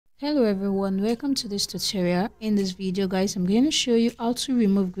Hello everyone, welcome to this tutorial. In this video guys, I'm going to show you how to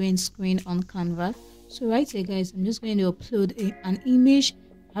remove green screen on Canva. So right here guys, I'm just going to upload an image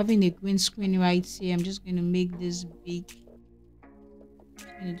having a green screen right here. I'm just going to make this big.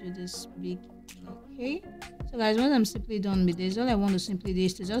 I'm going to do this big. Okay, so guys, once I'm simply done with this, all I want to simply do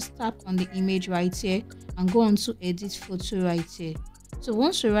is to just tap on the image right here and go on to edit photo right here. So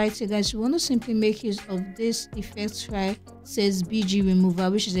once you're right here guys, you want to simply make use of this effect file says BG remover,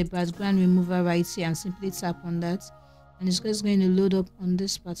 which is a background remover right here, and simply tap on that and it's just going to load up on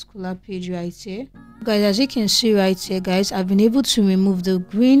this particular page right here. Guys, as you can see right here guys, I've been able to remove the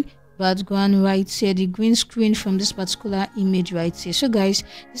green background right here, the green screen from this particular image right here. So guys,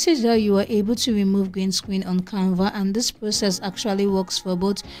 this is how you are able to remove green screen on Canva, and this process actually works for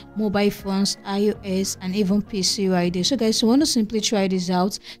both mobile phones, iOS and even PC right there. So guys, you want to simply try this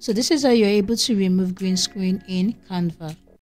out. So this is how you're able to remove green screen in Canva.